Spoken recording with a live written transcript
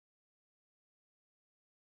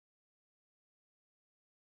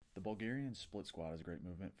The Bulgarian Split Squat is a great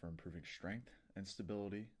movement for improving strength and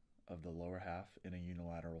stability of the lower half in a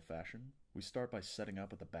unilateral fashion. We start by setting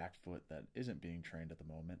up with the back foot that isn't being trained at the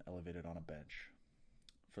moment, elevated on a bench.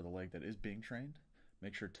 For the leg that is being trained,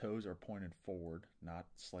 make sure toes are pointed forward, not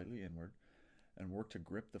slightly inward, and work to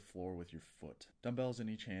grip the floor with your foot. Dumbbells in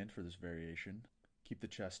each hand for this variation. Keep the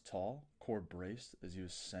chest tall, core braced as you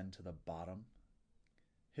ascend to the bottom,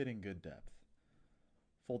 hitting good depth.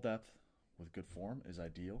 Full depth with good form is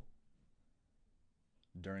ideal.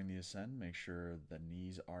 During the ascend, make sure the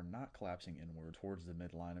knees are not collapsing inward towards the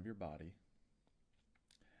midline of your body.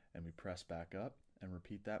 And we press back up and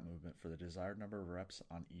repeat that movement for the desired number of reps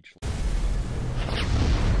on each leg.